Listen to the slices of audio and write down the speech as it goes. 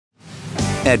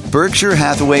At Berkshire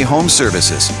Hathaway Home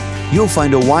Services, you'll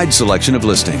find a wide selection of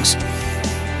listings.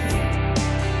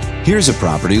 Here's a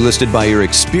property listed by your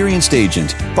experienced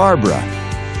agent, Barbara.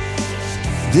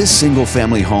 This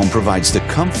single-family home provides the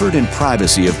comfort and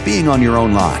privacy of being on your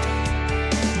own lot.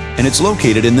 And it's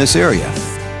located in this area.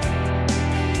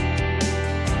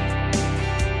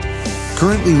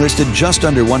 Currently listed just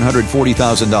under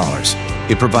 $140,000,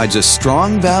 it provides a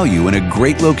strong value in a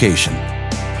great location.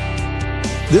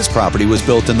 This property was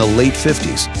built in the late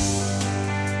 50s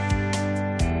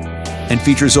and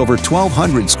features over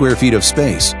 1,200 square feet of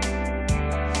space,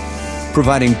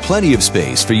 providing plenty of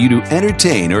space for you to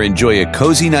entertain or enjoy a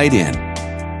cozy night in.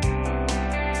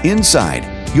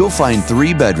 Inside, you'll find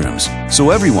 3 bedrooms, so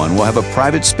everyone will have a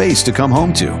private space to come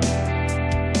home to,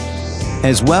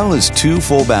 as well as 2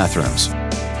 full bathrooms.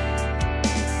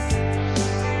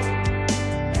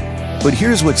 But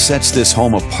here's what sets this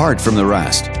home apart from the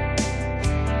rest.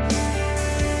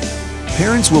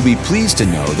 Parents will be pleased to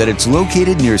know that it's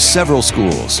located near several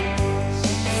schools.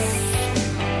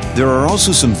 There are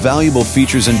also some valuable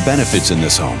features and benefits in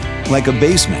this home, like a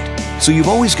basement, so you've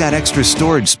always got extra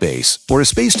storage space or a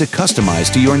space to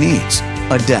customize to your needs,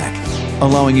 a deck,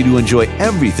 allowing you to enjoy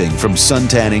everything from sun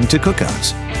tanning to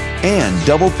cookouts, and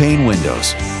double-pane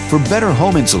windows for better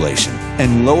home insulation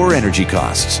and lower energy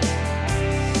costs.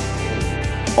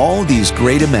 All these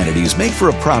great amenities make for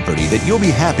a property that you'll be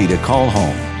happy to call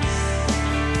home.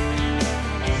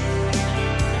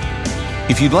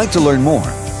 If you'd like to learn more,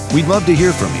 we'd love to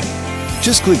hear from you.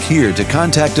 Just click here to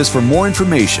contact us for more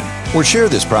information or share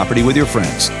this property with your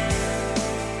friends.